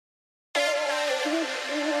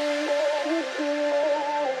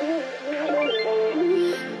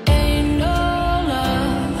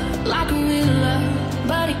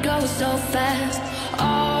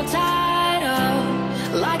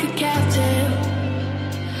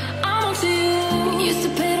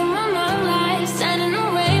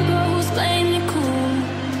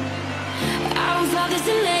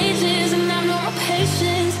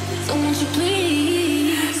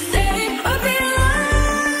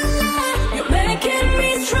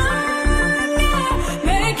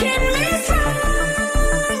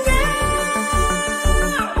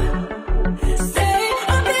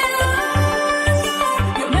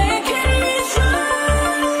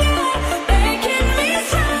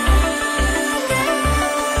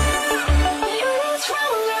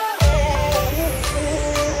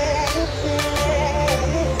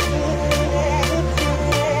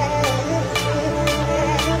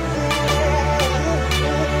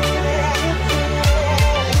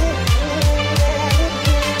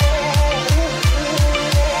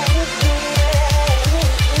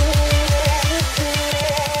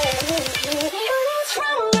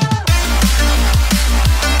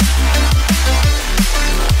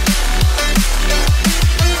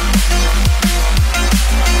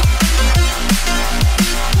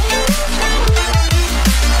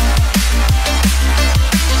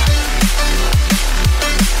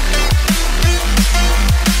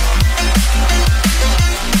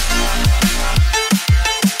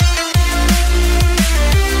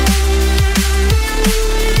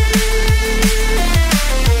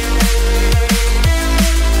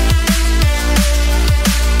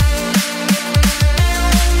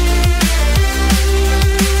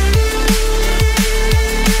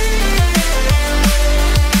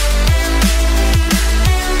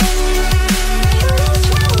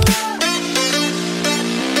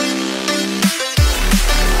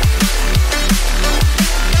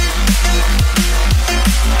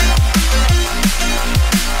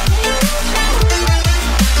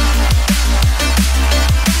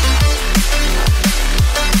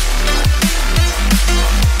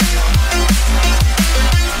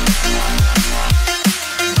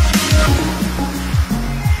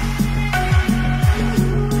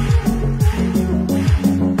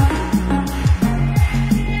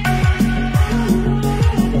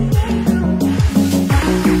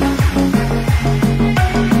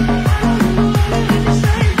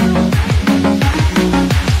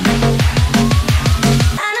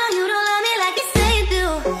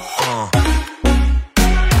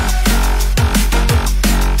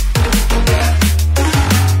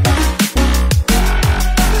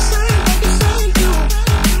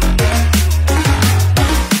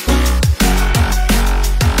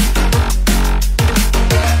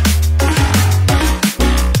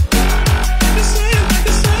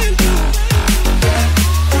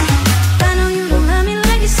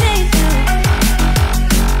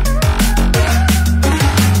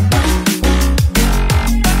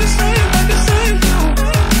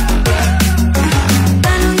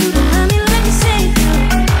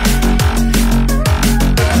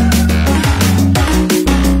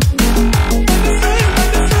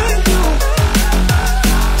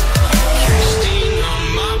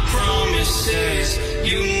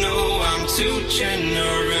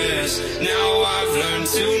generous. Now I've learned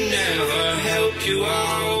to never help you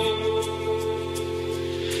out,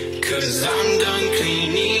 'cause I'm done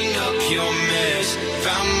cleaning up your mess.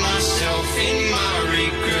 Found myself in my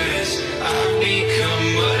regrets. I've become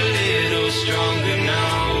a little stronger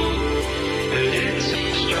now. A little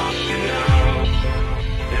stronger now.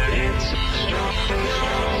 A little stronger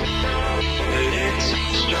now. A little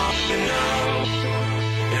stronger now.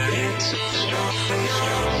 A little stronger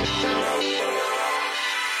now.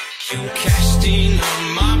 You cashed in on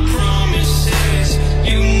my promises.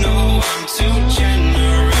 You know I'm too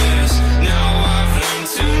generous. Now I've learned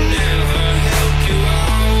to never help you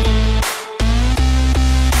out,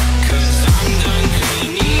 'cause I'm done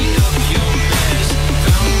cleaning up your mess.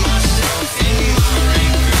 Found myself in my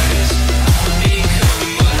regrets. I've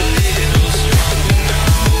become a little stronger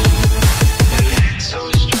now. A little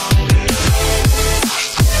stronger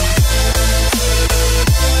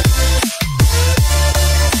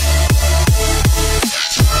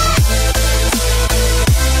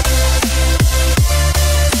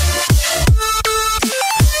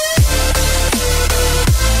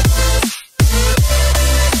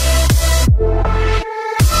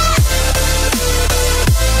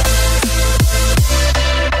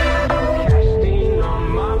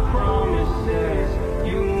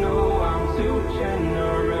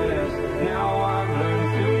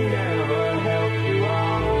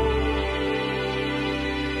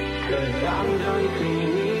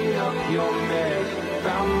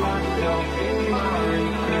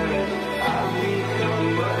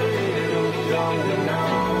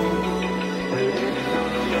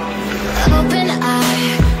now. Open eye,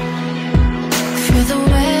 feel the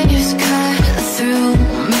waves cut through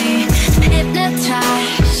me.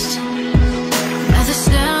 Hypnotized by the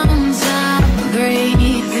sounds I'm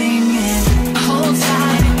breathing in. Hold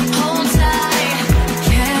tight,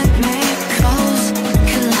 chemicals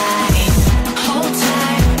collide. Hold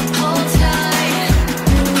tight, hold tight,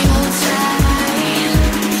 hold tight.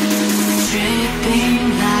 Dripping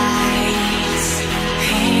lights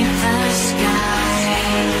paint the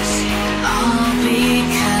skies, all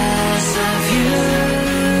because of you.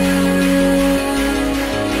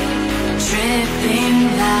 Dripping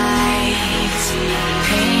lights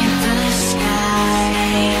paint the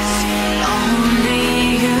skies, only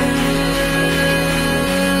you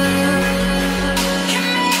can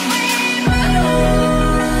make me move.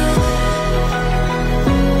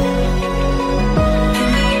 Can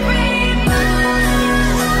make me move.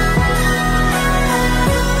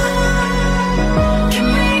 Can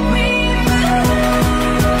make me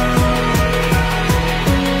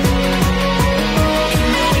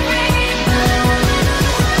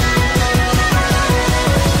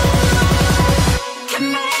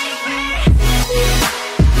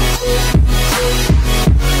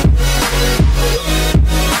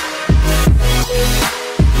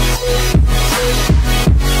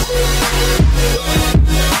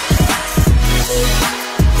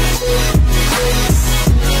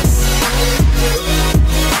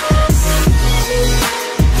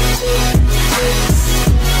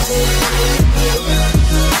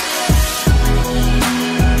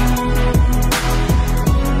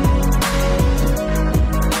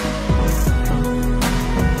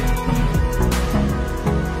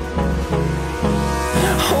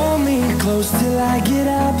Hold me close till I get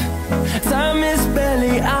up. Time is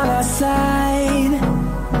barely on our side.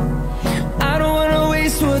 I don't wanna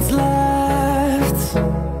waste what's left.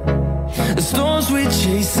 The storms we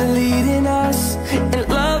chase are leading us, and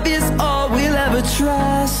love is all we'll ever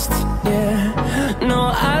trust. Yeah, no,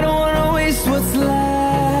 I don't wanna waste what's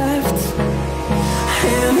left.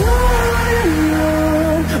 And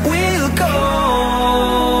on we'll go,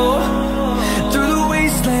 through the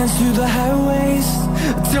wastelands, through the highways,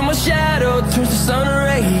 till my shadow turns to sun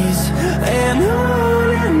rays. And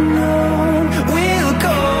on we'll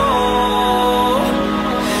go,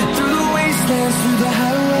 through the wastelands, through the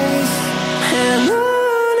highways, and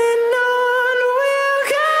on we'll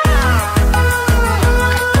go.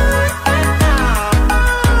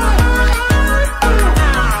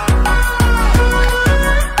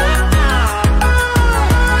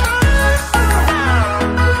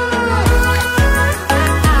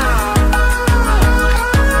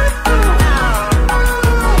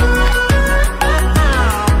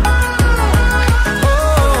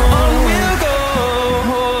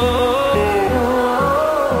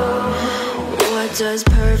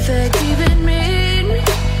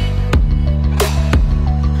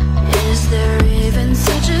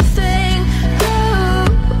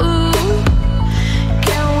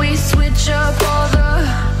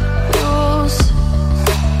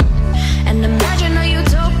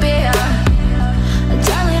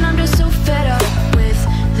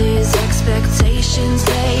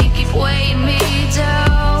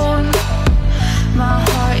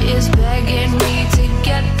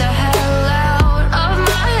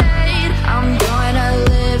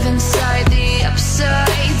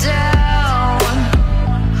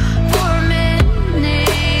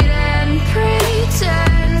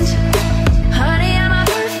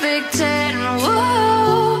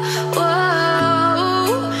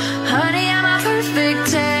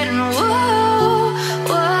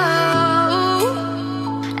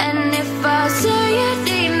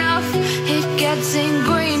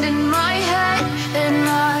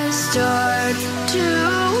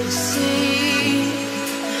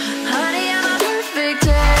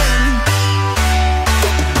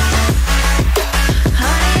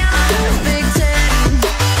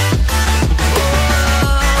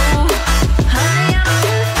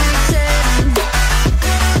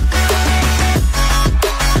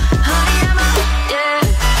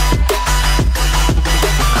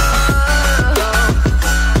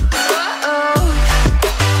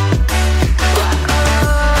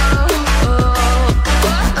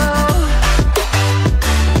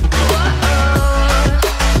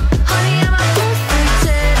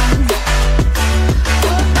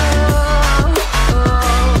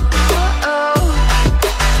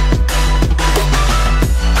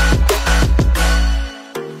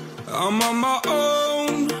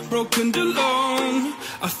 second alone.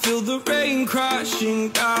 I feel the rain crashing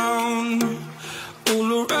down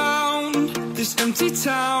all around this empty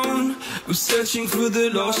town. I'm searching for the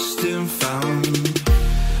lost and found,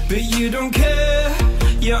 but you don't care,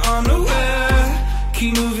 you're unaware.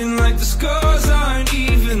 Keep moving like the scars aren't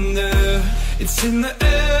even there. It's in the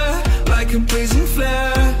air like a blazing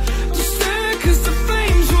flare. Just stare, cause the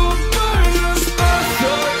flames will burn us. I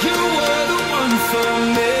thought you were the one for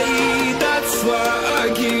me, that's why I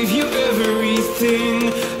gave you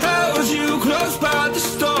everything. Held you close by the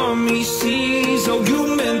stormy seas. Oh,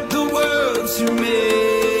 you meant the world to me.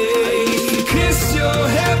 I used to kiss your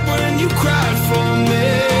head when you cried for me,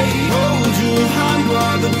 hold your hand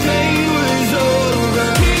while the pain was over,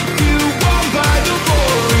 keep you warm by the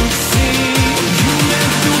roaring sea. You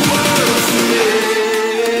meant the world to me.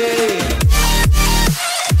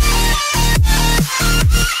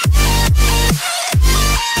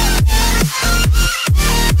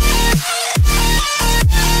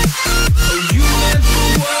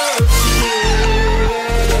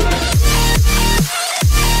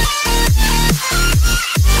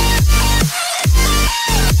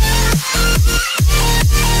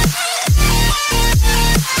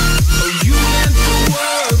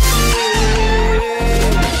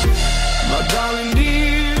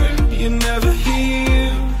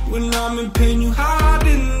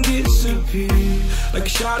 Like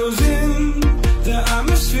shadows in the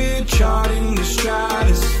atmosphere, charting the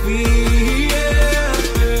stratosphere.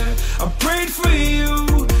 Yeah. I prayed for you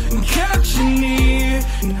and kept you near,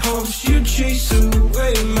 in hopes you'd chase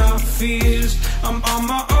away my fears. I'm on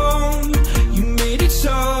my own, you made it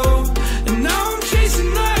so, and now I'm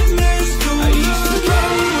chasing nightmares too. I used to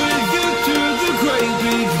run with you through the great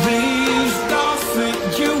big leaves, laugh at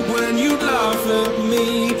you when you laugh at me.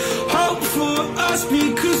 Hope for us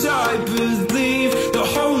because I believe the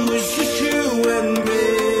home was just you and me.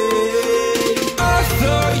 I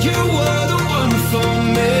thought you were the one for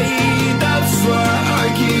me, that's why I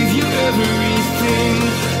gave you everything.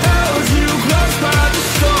 Held you close by the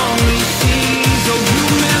stormy seas. Oh, you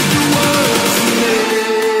meant the world to me.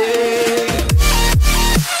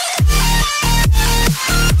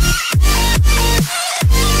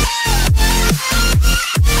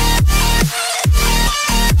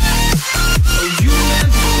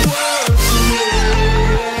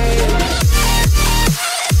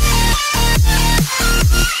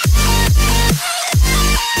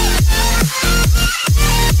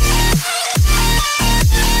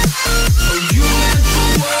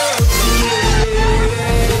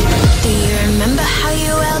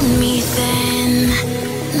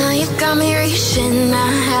 Got me reaching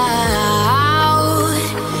out,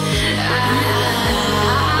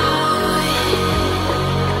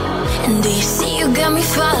 and do you see you got me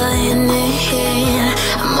falling in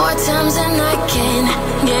more times than I can